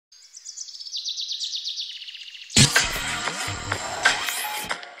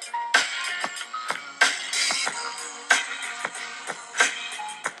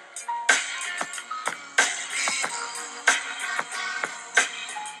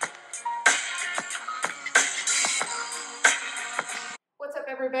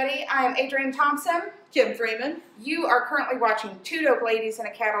everybody. I am Adrienne Thompson. Kim Freeman. You are currently watching Two Dope Ladies in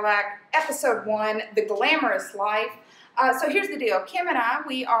a Cadillac, Episode 1, The Glamorous Life. So here's the deal. Kim and I,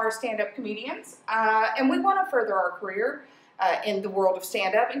 we are stand-up comedians, and we want to further our career in the world of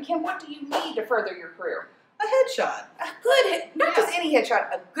stand-up. And Kim, what do you need to further your career? A headshot. A good, not just any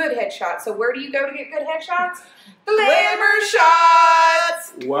headshot, a good headshot. So where do you go to get good headshots? Glamour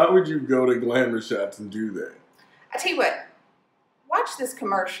Shots! Why would you go to Glamour Shots and do that? I tell you what, watch this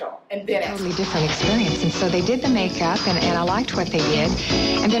commercial and then Totally different experience, and so they did the makeup, and I liked what they did,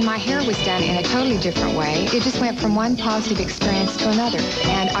 and then my hair was done in a totally different way. It just went from one positive experience to another,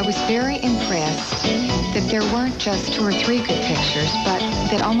 and I was very impressed that there weren't just 2 or 3 good pictures, but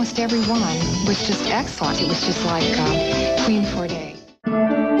that almost every one was just excellent. It was just like Queen for a day.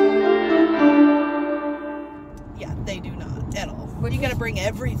 Yeah, they do not at all. You got to bring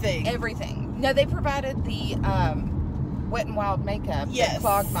everything. Everything. No, they provided the Wet n Wild makeup that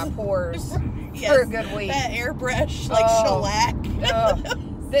clogged my pores for a good week. That airbrush, like shellac.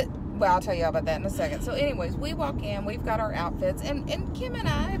 Well, I'll tell you all about that in a second. So anyways, we walk in, we've got our outfits, and Kim and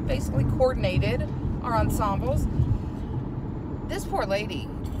I have basically coordinated our ensembles. This poor lady,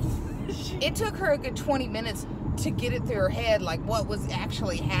 it took her a good 20 minutes to get it through her head, like what was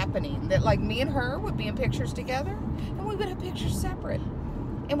actually happening. That like me and her would be in pictures together, and we would have pictures separate.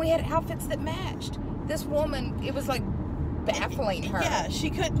 And we had outfits that matched. This woman, it was like baffling her. Yeah, she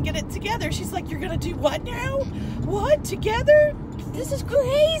couldn't get it together. She's like, you're going to do what now? What? Together? This is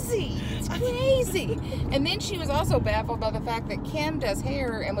crazy. It's crazy. And then she was also baffled by the fact that Kim does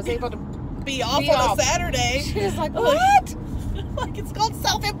hair and was able to be off on a Saturday. She was like, what? Like, it's called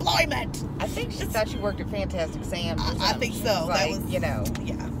self-employment. I think she thought she worked at Fantastic Sam's. I think so. Like, that was, you know,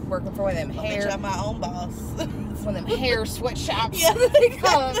 working for one of them hair. I'm my own boss. One of them hair sweatshops.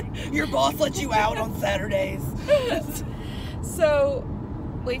 Yeah. Your boss lets you out on Saturdays. So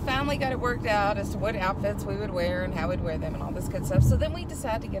we finally got it worked out as to what outfits we would wear and how we'd wear them and all this good stuff. So then we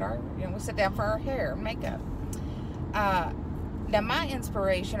decided to get our, we sit down for our hair and makeup. Now my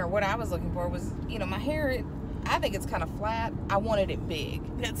inspiration, or what I was looking for, was, my hair, I think it's kind of flat. I wanted it big.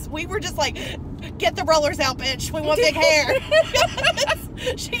 We were just like, get the rollers out, bitch. We want big hair.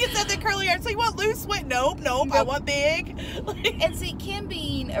 She gets out the curly hair. So you want loose? Wait, nope. I want big. And see, Kim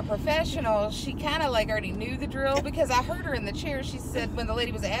being a professional, she kind of like already knew the drill, because I heard her in the chair. She said when the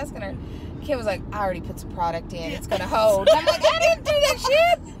lady was asking her, Kim was like, I already put some product in. It's going to hold. I'm like, I didn't do that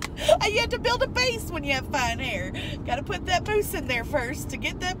shit. You have to build a base when you have fine hair. Got to put that mousse in there first to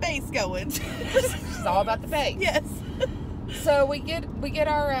get that base going. It's all about the base. Yes. So we get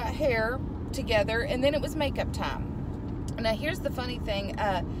our hair together, and then it was makeup time. Now here's the funny thing.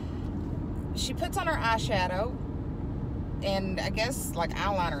 She puts on her eyeshadow and I guess like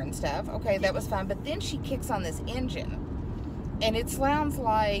eyeliner and stuff. Okay, that was fine. But then she kicks on this engine, and it sounds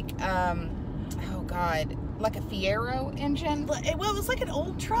like oh God, like a Fiero engine. Well, it was like an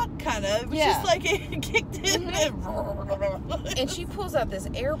old truck, kind of. It was just like it kicked in. Mm-hmm. And she pulls out this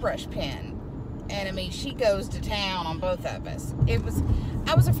airbrush pen, and I mean, she goes to town on both of us.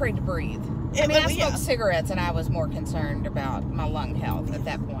 I was afraid to breathe. I smoked cigarettes, and I was more concerned about my lung health at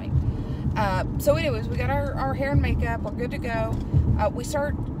that point. So anyways, we got our hair and makeup. We're good to go. We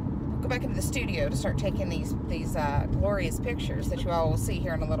go back into the studio to start taking these glorious pictures that you all will see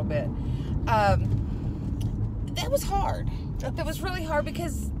here in a little bit. That was hard. That was really hard,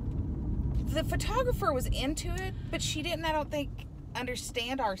 because the photographer was into it, but she didn't, I don't think,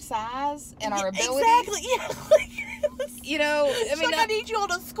 understand our size and our abilities. Exactly. Yeah. I need you all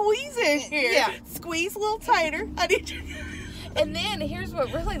to squeeze in here. Yeah. Squeeze a little tighter. I need you. And then here's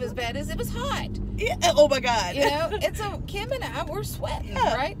what really was bad, is it was hot. Yeah. Oh my God. And so Kim and I were sweating,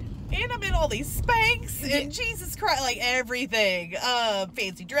 right? And I'm in all these Spanx and Jesus Christ, like everything.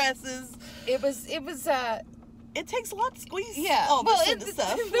 Fancy dresses. It takes a lot to squeeze all this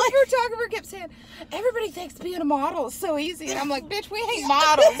stuff. The photographer kept saying, everybody thinks being a model is so easy. And I'm like, bitch, we ain't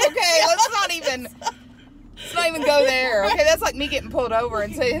models, okay? Let's not even go there, okay? That's like me getting pulled over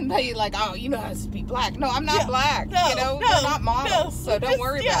and saying, they like, oh, you know how to be black. No, I'm not black. We're not models, so don't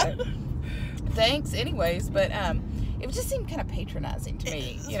worry about it. Thanks anyways, but it just seemed kind of patronizing to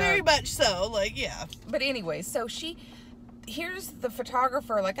me. Very much so, But anyway, so here's the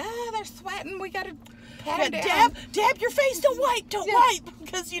photographer, like, they're sweating. We got to pat them down. Dab your face. Don't wipe.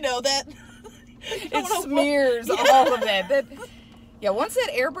 Because, that... It smears all of that. Once that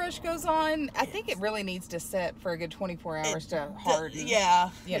airbrush goes on, I think it really needs to set for a good 24 hours to harden.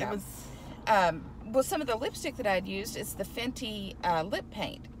 Well, some of the lipstick that I'd used is the Fenty lip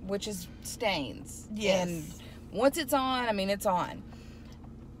paint, which is stains. Yes. And once it's on, it's on.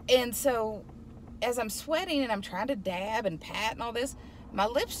 And so as I'm sweating and I'm trying to dab and pat and all this, my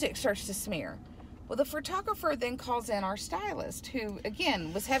lipstick starts to smear. Well, the photographer then calls in our stylist, who,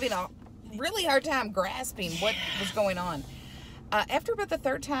 again, was having a really hard time grasping what was going on. After about the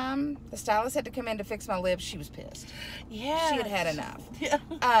third time, the stylist had to come in to fix my lips. She was pissed. Yeah. She had had enough. Yeah.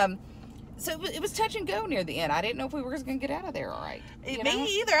 So it was touch and go near the end. I didn't know if we were going to get out of there all right.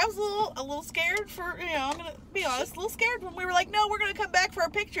 Me either. I was a little scared for, I'm going to be honest, a little scared when we were like, no, we're going to come back for our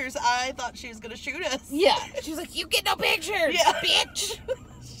pictures. I thought she was going to shoot us. Yeah. She was like, you get no pictures, Yeah. bitch.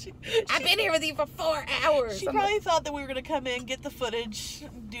 I've been here with you for 4 hours. She probably thought that we were going to come in, get the footage,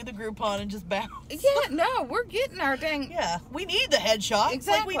 do the Groupon, and just bounce. Yeah, no, we're getting our dang... Yeah, we need the headshots.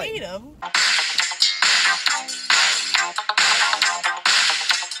 Exactly. Like, we need them.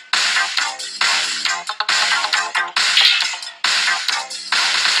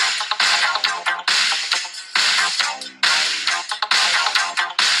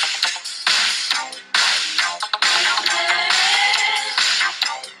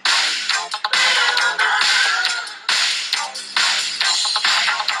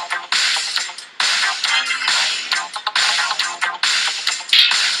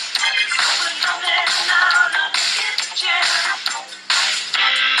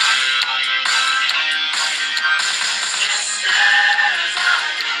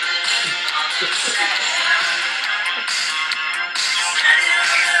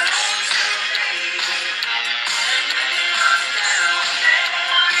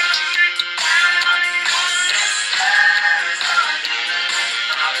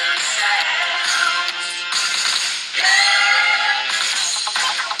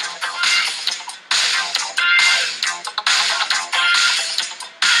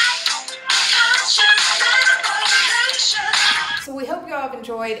 So we hope y'all have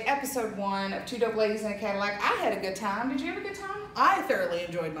enjoyed episode 1 of Two Dope Ladies in a Cadillac. I had a good time. Did you have a good time? I thoroughly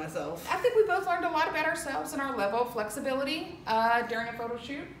enjoyed myself. I think we both learned a lot about ourselves and our level of flexibility during a photo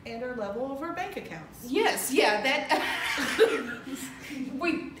shoot. And our level of our bank accounts. Yes, yeah, that...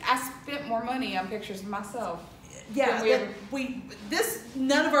 I spent more money on pictures of myself. Yeah, than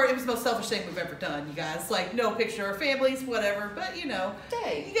none of our, it was the most selfish thing we've ever done, you guys. Like, no picture of families, whatever, but Hey. you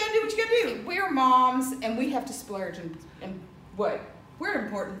gotta do what you gotta do. We're moms, and we have to splurge and what? We're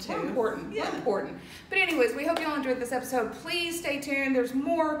important too. We're important. Yeah. We're important. But anyways, we hope you all enjoyed this episode. Please stay tuned. There's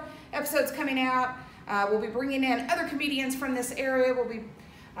more episodes coming out. We'll be bringing in other comedians from this area. We'll be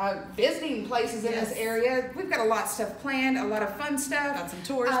visiting places in this area. We've got a lot of stuff planned, a lot of fun stuff. Got some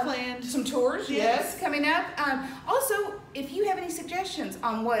tours planned. Some tours, yes, coming up. Also, if you have any suggestions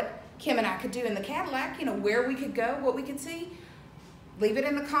on what Kim and I could do in the Cadillac, where we could go, what we could see, leave it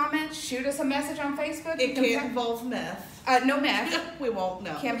in the comments. Shoot us a message on Facebook. It can't involve meth. No meth. We won't,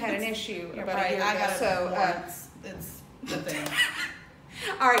 no. Kim had an issue about right, a year I ago, got it so before. It's the thing.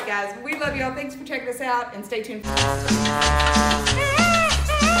 all right, guys, we love y'all. Thanks for checking us out, and stay tuned.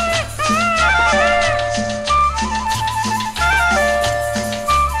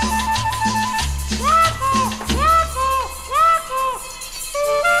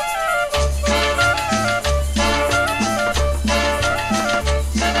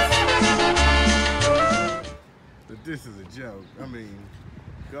 This is a joke. I mean,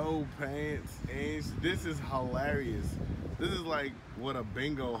 gold pants, and this is hilarious. This is like what a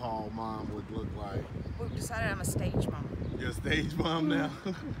bingo hall mom would look like. We've decided I'm a stage mom. You're a stage mom now?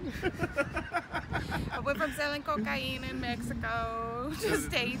 I went from selling cocaine in Mexico to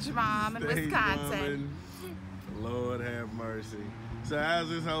stage mom in Stage Wisconsin. momming. Lord have mercy. So how's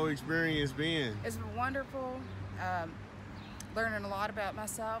this whole experience been? It's been wonderful. Learning a lot about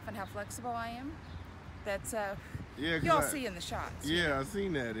myself and how flexible I am. That's Yeah, y'all see in the shots. Yeah, I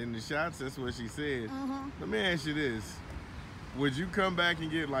seen that in the shots. That's what she said. Mm-hmm. Let me ask you this: would you come back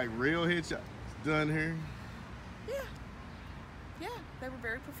and get like real headshots done here? Yeah, they were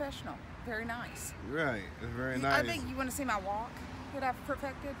very professional, very nice. Right, it's very nice. I think you want to see my walk that I've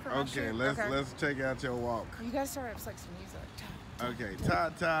perfected for my shoot? Let's check out your walk. You guys start up like some music. Okay,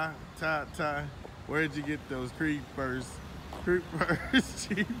 ta. Where'd you get those creepers? Cheapers.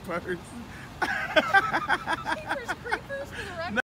 Creepers for the record.